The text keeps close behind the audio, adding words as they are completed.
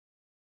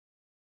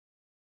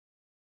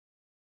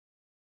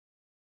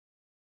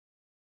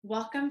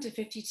Welcome to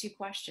 52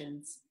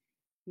 Questions,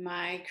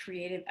 my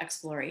creative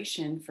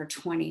exploration for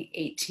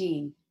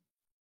 2018.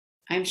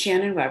 I'm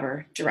Shannon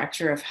Weber,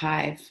 Director of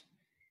HIVE.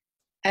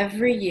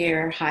 Every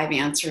year, HIVE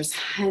answers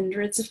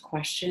hundreds of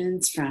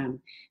questions from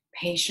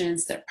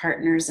patients, their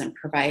partners, and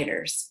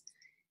providers.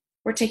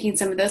 We're taking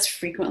some of those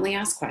frequently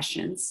asked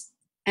questions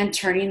and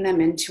turning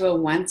them into a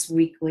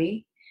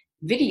once-weekly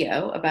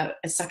video about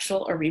a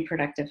sexual or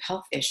reproductive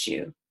health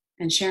issue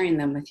and sharing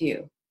them with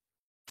you.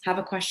 Have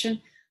a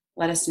question?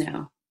 Let us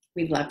know.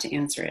 We'd love to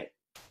answer it.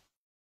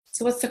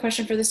 So what's the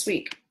question for this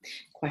week?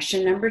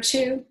 Question number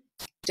 2,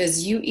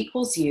 does U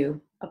equals U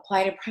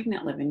apply to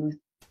pregnant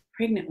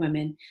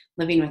women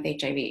living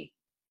with HIV?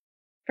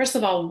 First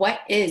of all, what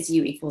is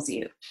U equals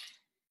U?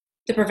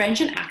 The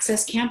Prevention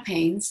Access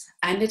Campaign's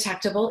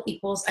Undetectable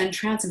equals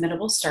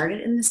Untransmittable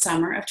started in the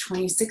summer of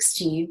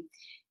 2016,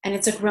 and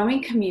it's a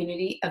growing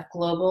community of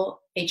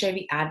global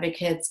HIV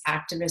advocates,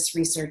 activists,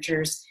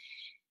 researchers,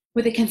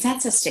 with a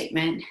consensus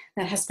statement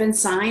that has been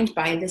signed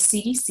by the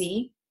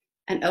CDC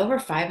and over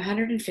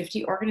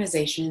 550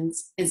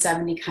 organizations in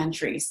 70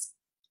 countries.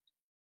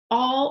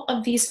 All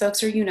of these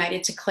folks are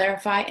united to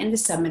clarify and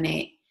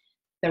disseminate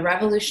the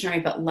revolutionary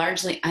but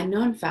largely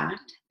unknown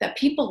fact that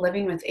people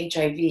living with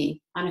HIV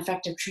on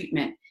effective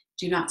treatment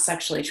do not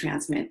sexually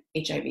transmit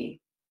HIV.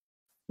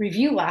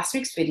 Review last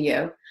week's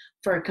video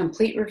for a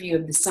complete review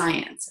of the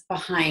science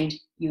behind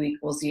U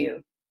equals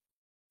U.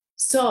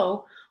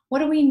 So, what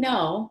do we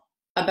know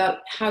about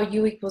how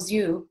U equals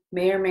U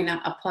may or may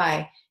not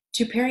apply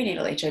to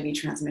perinatal HIV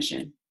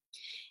transmission?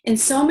 In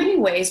so many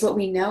ways, what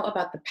we know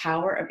about the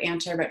power of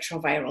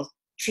antiretroviral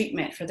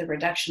treatment for the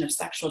reduction of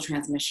sexual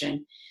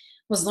transmission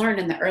was learned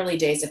in the early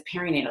days of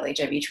perinatal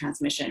HIV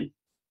transmission.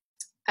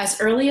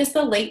 As early as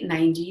the late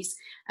 90s,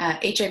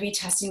 HIV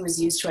testing was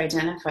used to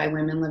identify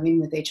women living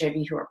with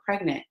HIV who were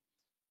pregnant.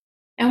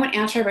 And when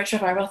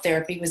antiretroviral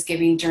therapy was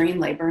given during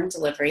labor and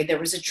delivery, there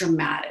was a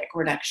dramatic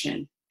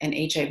reduction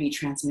in HIV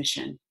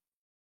transmission.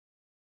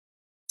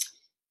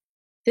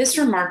 This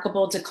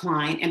remarkable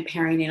decline in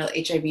perinatal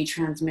HIV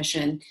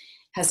transmission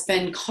has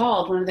been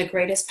called one of the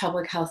greatest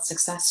public health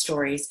success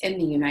stories in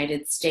the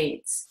United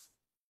States.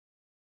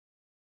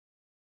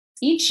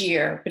 Each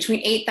year,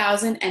 between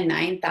 8,000 and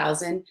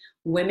 9,000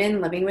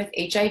 women living with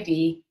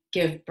HIV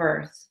give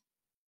birth.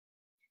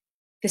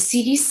 The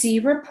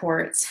CDC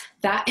reports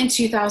that in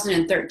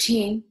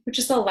 2013, which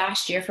is the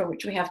last year for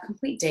which we have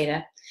complete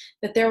data,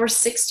 that there were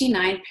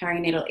 69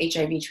 perinatal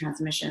HIV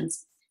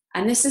transmissions.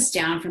 And this is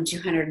down from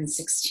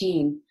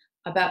 216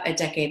 about a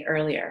decade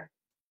earlier.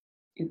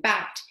 In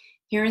fact,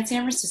 here in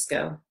San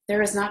Francisco,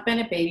 there has not been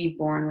a baby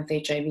born with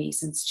HIV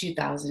since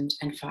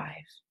 2005.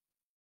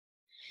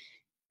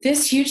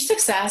 This huge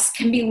success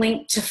can be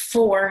linked to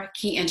 4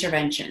 key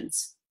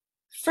interventions.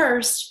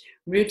 First,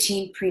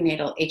 routine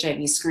prenatal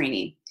HIV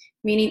screening,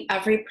 meaning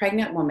every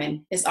pregnant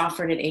woman is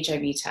offered an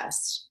HIV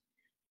test.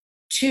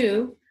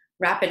 2,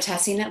 rapid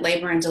testing at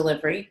labor and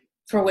delivery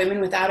for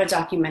women without a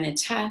documented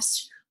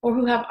test or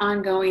who have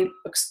ongoing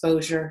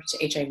exposure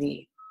to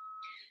HIV.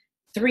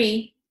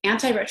 3,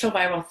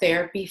 antiretroviral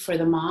therapy for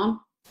the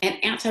mom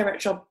and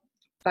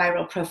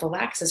antiretroviral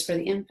prophylaxis for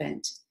the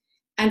infant.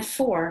 And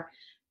 4,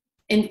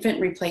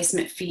 infant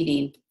replacement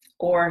feeding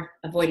or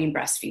avoiding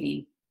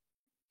breastfeeding.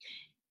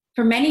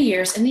 For many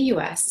years in the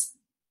US,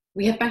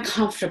 we have been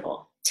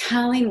comfortable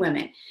telling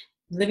women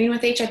living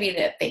with HIV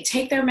that if they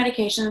take their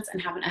medications and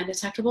have an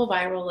undetectable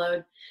viral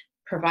load,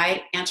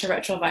 provide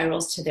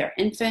antiretrovirals to their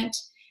infant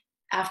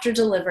after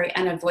delivery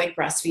and avoid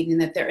breastfeeding,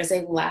 that there is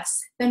a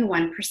less than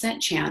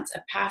 1% chance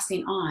of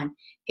passing on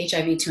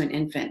HIV to an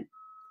infant.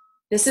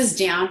 This is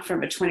down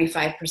from a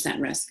 25%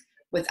 risk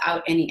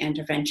without any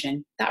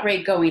intervention, that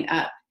rate going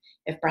up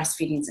if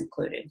breastfeeding is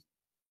included.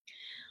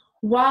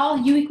 While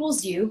U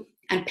equals U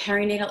and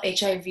perinatal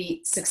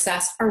HIV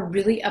success are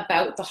really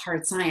about the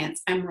hard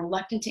science, I'm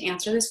reluctant to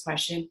answer this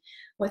question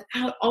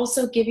without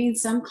also giving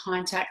some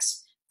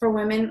context for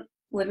women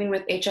living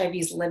with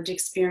HIV's lived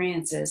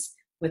experiences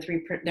with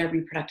their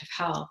reproductive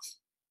health.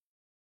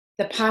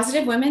 The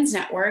Positive Women's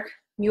Network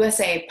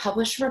USA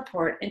published a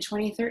report in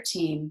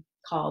 2013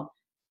 called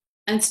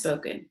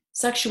Unspoken: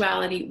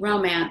 Sexuality,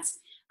 Romance,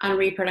 and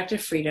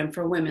Reproductive Freedom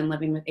for Women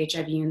Living with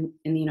HIV in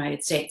the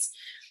United States.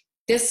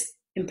 This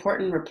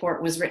important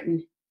report was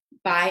written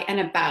by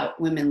and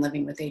about women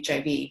living with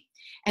HIV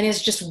and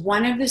is just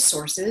one of the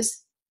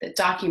sources that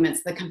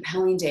documents the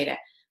compelling data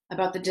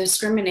about the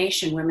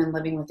discrimination women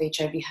living with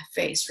HIV have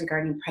faced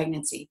regarding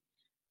pregnancy,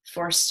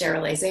 forced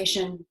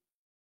sterilization,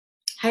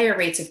 higher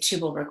rates of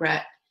tubal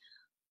regret,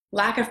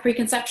 lack of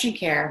preconception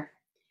care,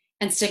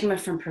 and stigma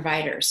from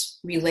providers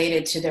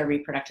related to their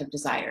reproductive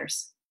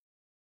desires.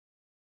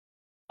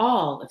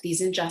 All of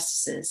these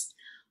injustices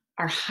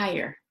are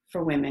higher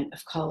for women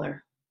of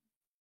color.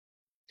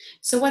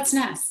 So what's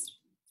next?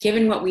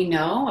 Given what we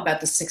know about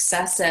the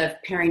success of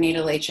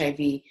perinatal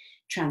HIV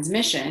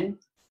transmission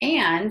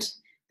and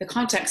the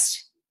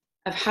context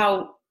of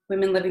how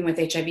women living with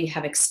HIV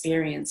have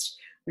experienced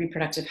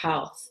reproductive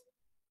health,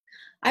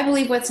 I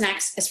believe what's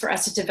next is for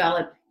us to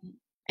develop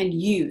and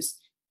use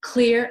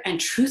clear, and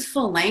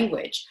truthful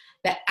language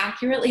that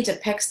accurately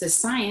depicts the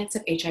science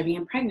of HIV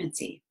and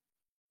pregnancy.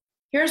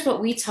 Here's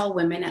what we tell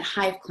women at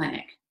HIVE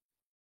Clinic.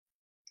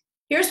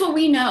 Here's what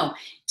we know.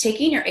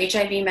 Taking your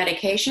HIV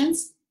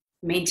medications,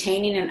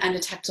 maintaining an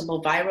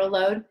undetectable viral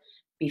load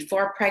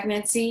before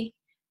pregnancy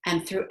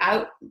and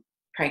throughout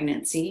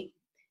pregnancy,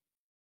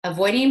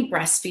 avoiding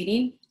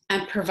breastfeeding,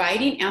 and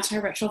providing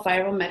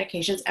antiretroviral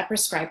medications as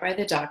prescribed by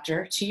the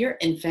doctor to your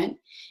infant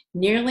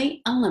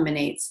nearly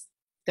eliminates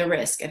the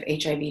risk of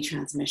HIV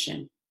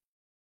transmission.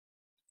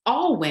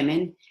 All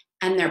women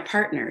and their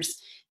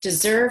partners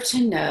deserve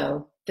to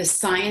know the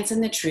science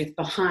and the truth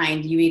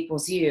behind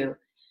U=U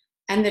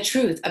and the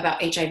truth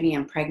about HIV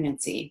and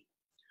pregnancy.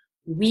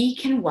 We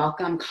can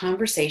welcome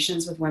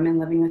conversations with women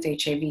living with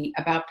HIV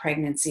about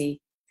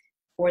pregnancy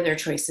or their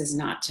choices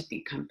not to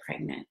become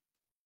pregnant.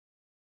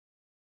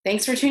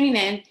 Thanks for tuning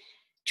in.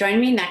 Join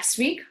me next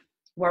week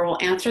where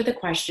we'll answer the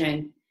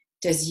question,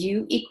 does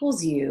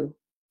U=U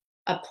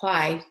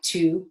apply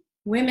to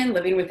women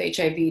living with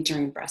HIV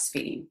during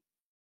breastfeeding?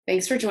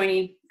 Thanks for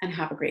joining and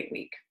have a great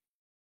week.